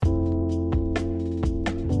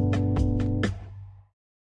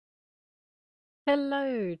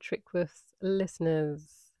Hello, Trickwith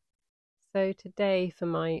listeners. So, today, for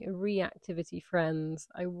my reactivity friends,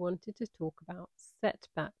 I wanted to talk about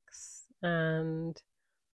setbacks and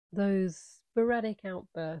those sporadic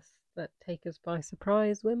outbursts that take us by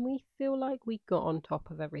surprise when we feel like we got on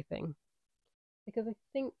top of everything. Because I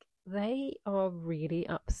think they are really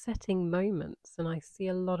upsetting moments, and I see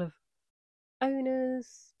a lot of owners,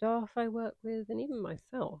 staff I work with, and even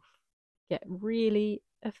myself get really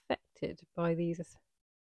affected by these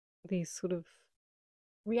sort of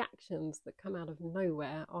reactions that come out of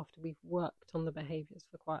nowhere after we've worked on the behaviors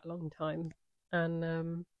for quite a long time.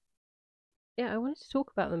 And yeah, I wanted to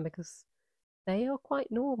talk about them because they are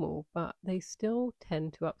quite normal, but they still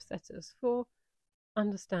tend to upset us for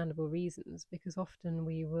understandable reasons, because often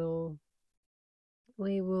we will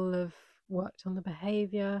have worked on the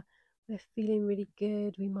behavior, we're feeling really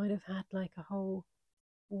good, we might have had like a whole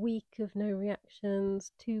week of no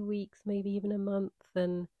reactions, 2 weeks, maybe even a month,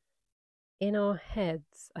 and in our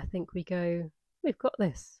heads, I think we go, we've got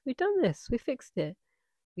this, we've done this, we fixed it,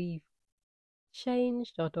 we've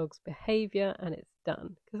changed our dog's behavior, and it's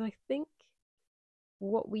done. Because I think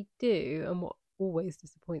what we do and what always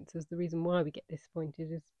disappoints us, the reason why we get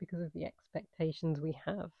disappointed is because of the expectations we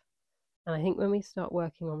have. And I think when we start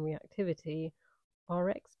working on reactivity, our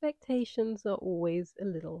expectations are always a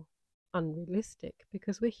little unrealistic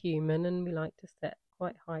because we're human and we like to set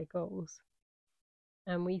quite high goals.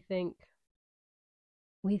 And we think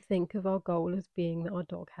of our goal as being that our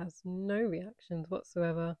dog has no reactions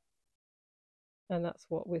whatsoever, and that's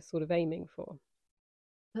what we're sort of aiming for.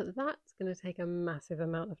 But that's going to take a massive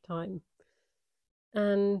amount of time.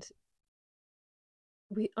 And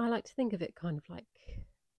I like to think of it kind of like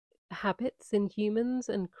habits in humans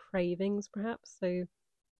and cravings, perhaps. So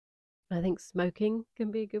I think smoking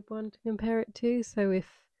can be a good one to compare it to. So if,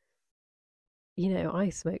 I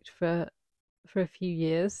smoked for a few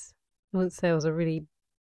years. I wouldn't say I was a really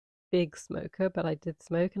big smoker, but I did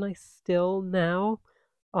smoke, and I still now,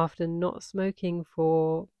 after not smoking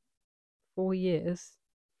for 4 years,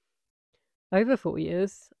 over 4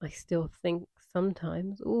 years, I still think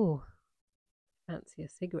sometimes, oh, fancy a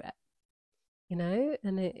cigarette, and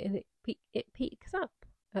it peaks up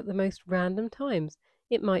at the most random times.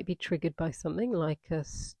 It might be triggered by something like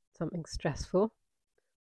something stressful,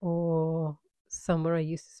 or somewhere I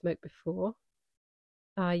used to smoke before.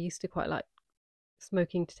 I used to quite like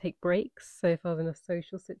smoking to take breaks. So if I was in a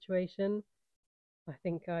social situation, I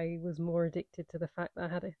think I was more addicted to the fact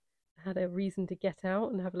that I had a reason to get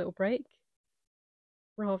out and have a little break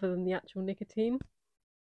rather than the actual nicotine.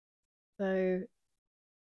 So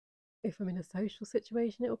if I'm in a social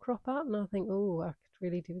situation, it'll crop up, and I'll think, oh, I could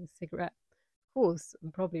really do with a cigarette. Of course,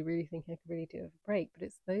 I'm probably really thinking I could really do with a break, but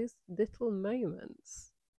it's those little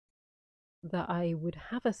moments that I would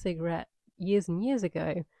have a cigarette years and years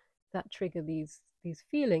ago that trigger these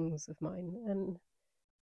feelings of mine. And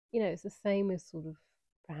it's the same with sort of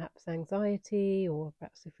perhaps anxiety, or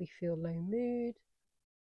perhaps if we feel low mood,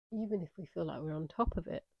 even if we feel like we're on top of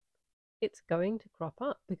it, it's going to crop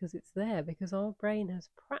up because it's there, because our brain has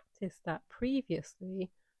practiced that previously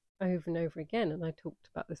over and over again. And I talked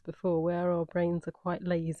about this before, where our brains are quite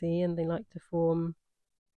lazy and they like to form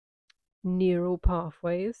neural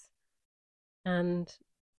pathways, and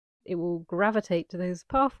it will gravitate to those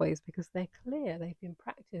pathways because they're clear, they've been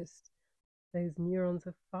practiced, those neurons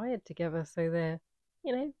are fired together, so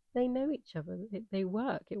they know each other, they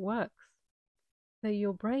work, it works. So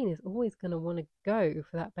your brain is always going to want to go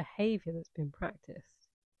for that behavior that's been practiced,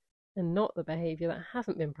 and not the behavior that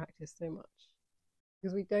hasn't been practiced so much.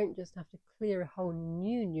 Because we don't just have to clear a whole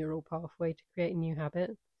new neural pathway to create a new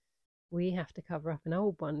habit, we have to cover up an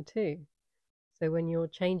old one too. So when you're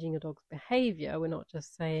changing a dog's behavior, we're not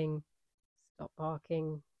just saying stop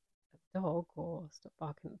barking at the dog or stop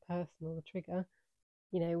barking at the person or the trigger.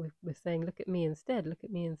 We're saying look at me instead, look at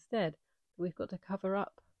me instead. But we've got to cover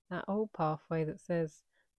up that old pathway that says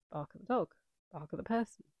bark at the dog, bark at the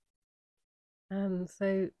person. And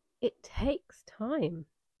so it takes time.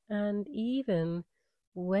 And even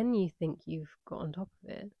when you think you've got on top of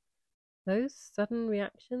it, those sudden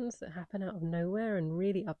reactions that happen out of nowhere and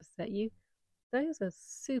really upset you, those are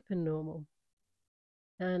super normal.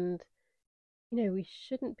 And we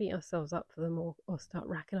shouldn't beat ourselves up for them, or start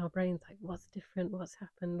racking our brains like, what's different, what's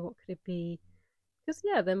happened, what could it be? Because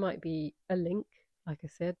yeah, there might be a link. Like I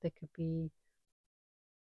said, there could be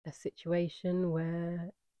a situation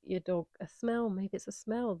where your dog, maybe it's a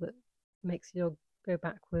smell that makes your dog go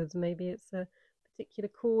backwards. Maybe it's a particular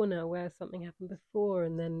corner where something happened before,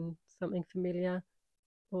 and then something familiar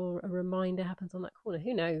or a reminder happens on that corner.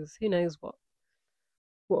 Who knows? Who knows what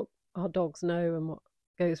our dogs know and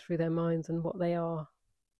goes through their minds and what they are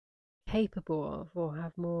capable of or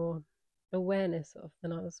have more awareness of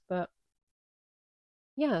than us. But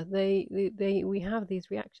yeah, we have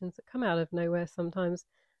these reactions that come out of nowhere sometimes,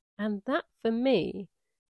 and that for me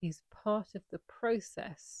is part of the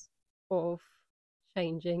process of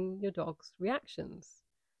changing your dog's reactions.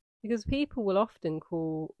 Because people will often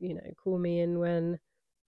call me in when,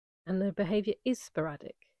 and the behavior is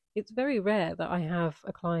sporadic. It's very rare that I have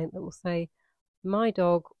a client that will say, my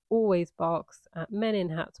dog always barks at men in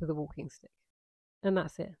hats with a walking stick. And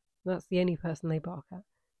that's it. That's the only person they bark at.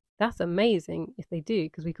 That's amazing if they do,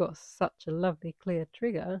 because we've got such a lovely, clear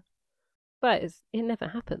trigger. But it never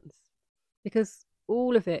happens, because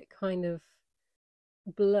all of it kind of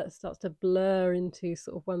starts to blur into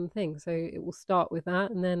sort of one thing. So it will start with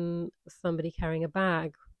that, and then somebody carrying a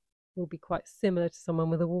bag will be quite similar to someone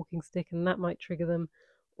with a walking stick, and that might trigger them.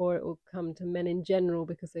 Or it will come to men in general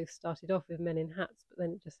because they've started off with men in hats, but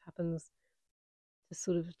then it just happens to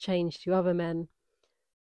sort of change to other men.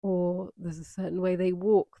 Or there's a certain way they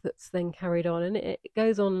walk that's then carried on, and it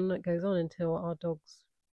goes on and it goes on until our dog's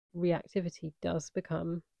reactivity does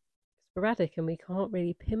become sporadic, and we can't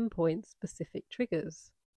really pinpoint specific triggers,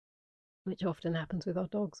 which often happens with our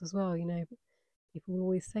dogs as well. People will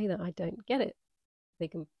always say that I don't get it. They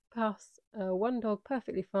can pass one dog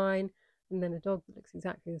perfectly fine, and then a dog that looks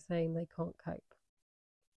exactly the same, they can't cope.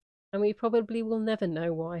 And we probably will never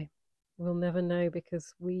know why. We'll never know,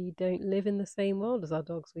 because we don't live in the same world as our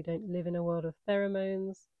dogs. We don't live in a world of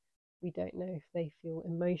pheromones. We don't know if they feel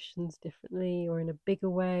emotions differently, or in a bigger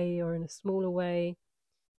way, or in a smaller way.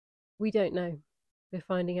 We don't know. We're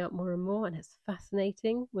finding out more and more, and it's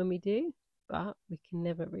fascinating when we do, but we can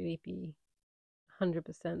never really be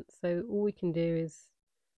 100%. So all we can do is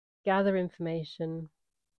gather information,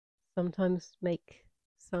 sometimes make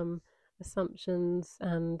some assumptions,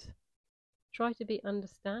 and try to be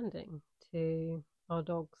understanding to our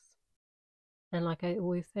dogs. And like I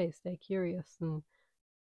always say, stay curious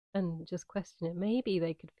and just question it. Maybe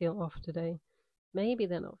they could feel off today. Maybe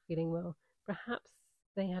they're not feeling well. Perhaps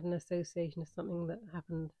they had an association of something that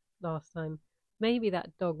happened last time. Maybe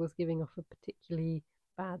that dog was giving off a particularly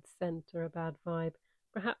bad scent or a bad vibe.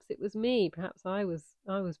 Perhaps it was me. Perhaps I was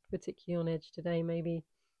particularly on edge today. Maybe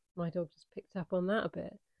my dog just picked up on that a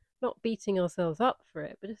bit. Not beating ourselves up for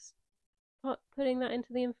it, but just putting that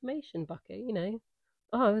into the information bucket.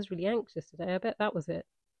 Oh, I was really anxious today. I bet that was it.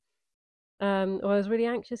 Or I was really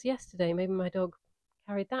anxious yesterday. Maybe my dog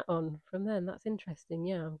carried that on from then. That's interesting.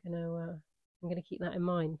 Yeah, I'm gonna keep that in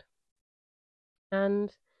mind.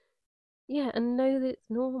 And yeah, and know that it's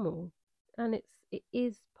normal, and it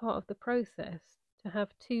is part of the process to have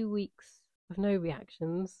 2 weeks of no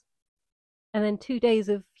reactions, and then 2 days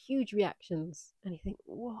of huge reactions, and you think,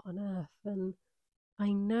 what on earth? And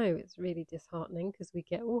I know it's really disheartening, because we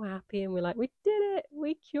get all happy and we're like, we did it,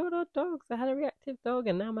 we cured our dogs. I had a reactive dog,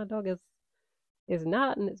 and now my dog is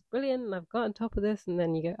not, and it's brilliant, and I've got on top of this. And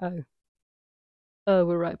then you go, oh,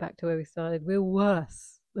 we're right back to where we started. We're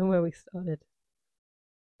worse than where we started.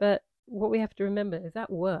 But what we have to remember is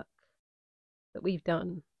that work that we've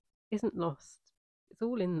done isn't lost. It's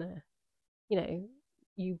all in there.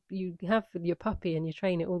 You have with your puppy, and you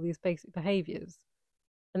train it all these basic behaviors,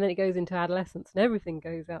 and then it goes into adolescence and everything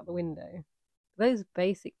goes out the window. Those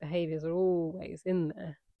basic behaviors are always in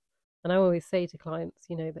there. And I always say to clients,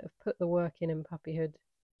 that have put the work in puppyhood,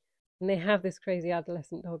 and they have this crazy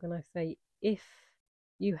adolescent dog, and I say, if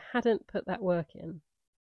you hadn't put that work in,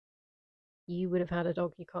 you would have had a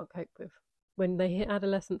dog you can't cope with. When they hit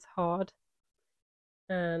adolescence hard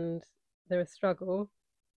and they're a struggle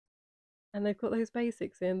and they've got those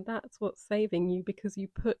basics in, that's what's saving you, because you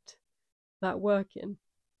put that work in.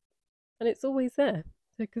 And it's always there.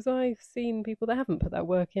 So, because I've seen people that haven't put that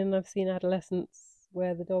work in, I've seen adolescents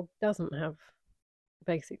where the dog doesn't have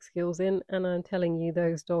basic skills in, and I'm telling you,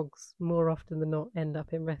 those dogs more often than not end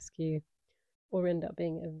up in rescue or end up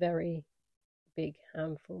being a very big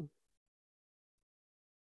handful.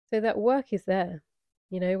 So that work is there.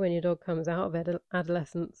 When your dog comes out of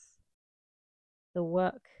adolescence, the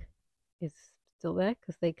work is still there,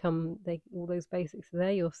 because all those basics are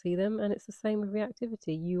there. You'll see them, and it's the same with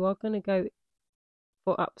reactivity. You are going to go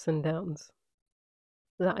for ups and downs.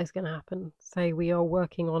 That is going to happen. Say we are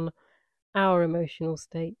working on our emotional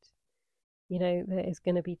state. There is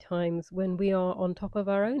going to be times when we are on top of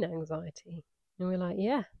our own anxiety, and we're like,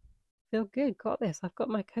 yeah, feel good, got this. I've got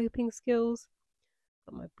my coping skills,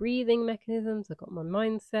 got my breathing mechanisms, I've got my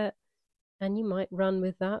mindset. And you might run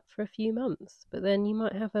with that for a few months, but then you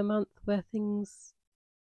might have a month where things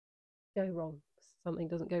go wrong. Something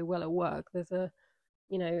doesn't go well at work. There's a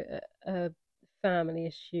family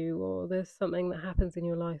issue, or there's something that happens in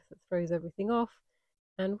your life that throws everything off,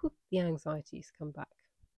 and whoop, the anxieties come back.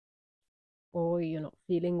 Or you're not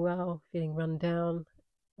feeling well, feeling run down,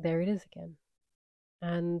 there it is again.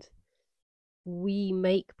 And we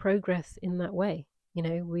make progress in that way.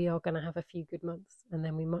 We are going to have a few good months, and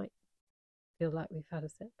then we might feel like we've had a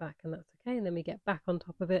setback, and that's okay. And then we get back on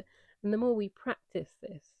top of it. And the more we practice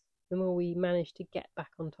this, the more we manage to get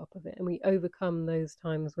back on top of it, and we overcome those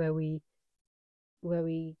times where we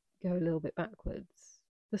go a little bit backwards,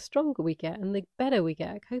 the stronger we get and the better we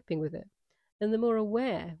get at coping with it. And the more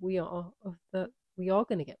aware we are of that we are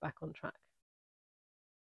going to get back on track.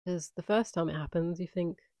 Because the first time it happens, you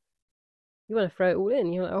think, you want to throw it all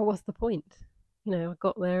in. You're like, oh, what's the point? I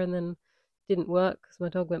got there and then didn't work because my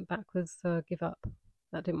dog went backwards, so I give up.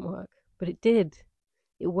 That didn't work. But it did.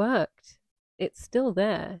 It worked. It's still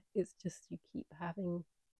there. It's just you keep having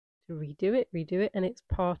to redo it, and it's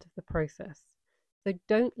part of the process. So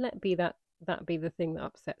don't let that be the thing that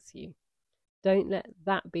upsets you. Don't let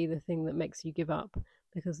that be the thing that makes you give up,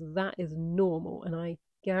 because that is normal. And I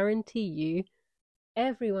guarantee you,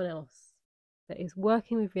 everyone else that is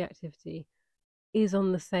working with reactivity is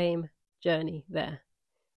on the same journey there.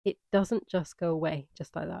 It doesn't just go away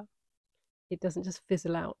just like that. It doesn't just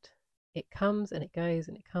fizzle out. It comes and it goes,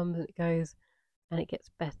 and it comes and it goes, and it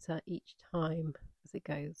gets better each time as it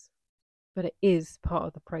goes. But it is part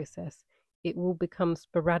of the process. It will become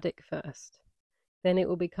sporadic first. Then it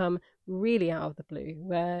will become really out of the blue,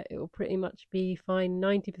 where it will pretty much be fine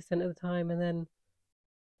 90% of the time, and then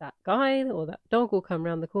that guy or that dog will come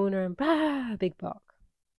around the corner and blah, big bark.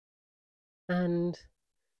 And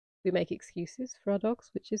we make excuses for our dogs,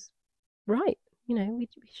 which is right. We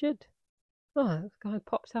should. Oh, this guy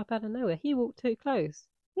popped up out of nowhere. He walked too close.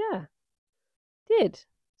 Yeah, did.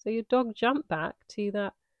 So your dog jumped back to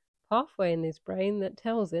that pathway in his brain that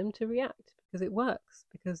tells him to react, because it works,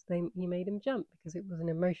 because you made him jump, because it was an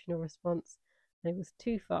emotional response and it was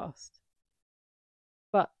too fast.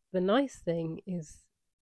 But the nice thing is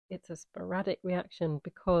it's a sporadic reaction,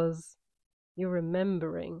 because you're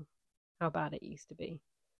remembering how bad it used to be.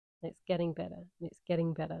 And it's getting better, and it's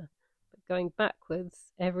getting better. But going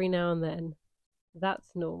backwards every now and then, that's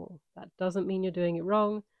normal. That doesn't mean you're doing it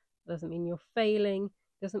wrong. It doesn't mean you're failing.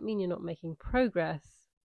 It doesn't mean you're not making progress.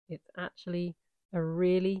 It's actually a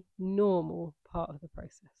really normal part of the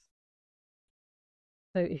process.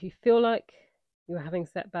 So if you feel like you're having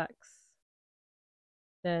setbacks,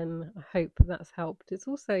 then I hope that's helped. It's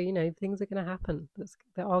also, things are going to happen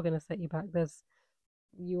that are going to set you back.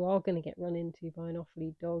 You are going to get run into by an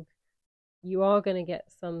off-lead dog. You are going to get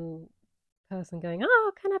some person going,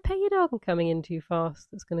 oh, can I pet your dog? And coming in too fast.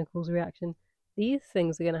 That's going to cause a reaction. These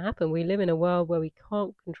things are going to happen. We live in a world where we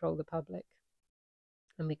can't control the public,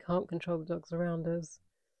 and we can't control the dogs around us.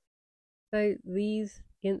 So these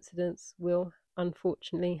incidents will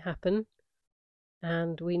unfortunately happen,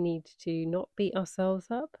 and we need to not beat ourselves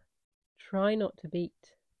up. Try not to beat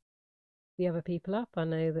the other people up. I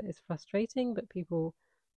know that it's frustrating, but people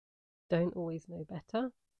don't always know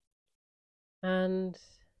better. And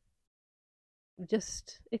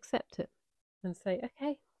just accept it and say,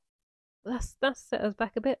 okay, that's set us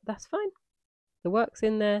back a bit. That's fine. The work's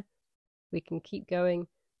in there. We can keep going.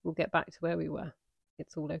 We'll get back to where we were.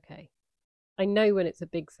 It's all okay. I know when it's a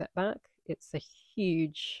big setback, it's a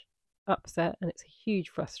huge upset and it's a huge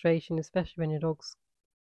frustration, especially when your dog's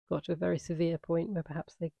got to a very severe point where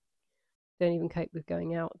perhaps they don't even cope with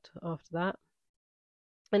going out after that.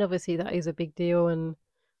 And obviously that is a big deal, and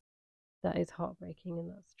that is heartbreaking, and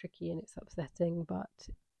that's tricky, and it's upsetting, but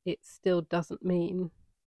it still doesn't mean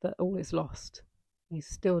that all is lost. You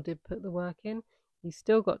still did put the work in. You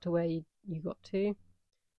still got to where you got to,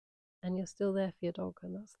 and you're still there for your dog,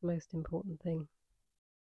 and that's the most important thing.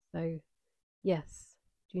 So yes,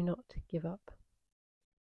 do not give up.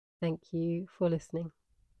 Thank you for listening.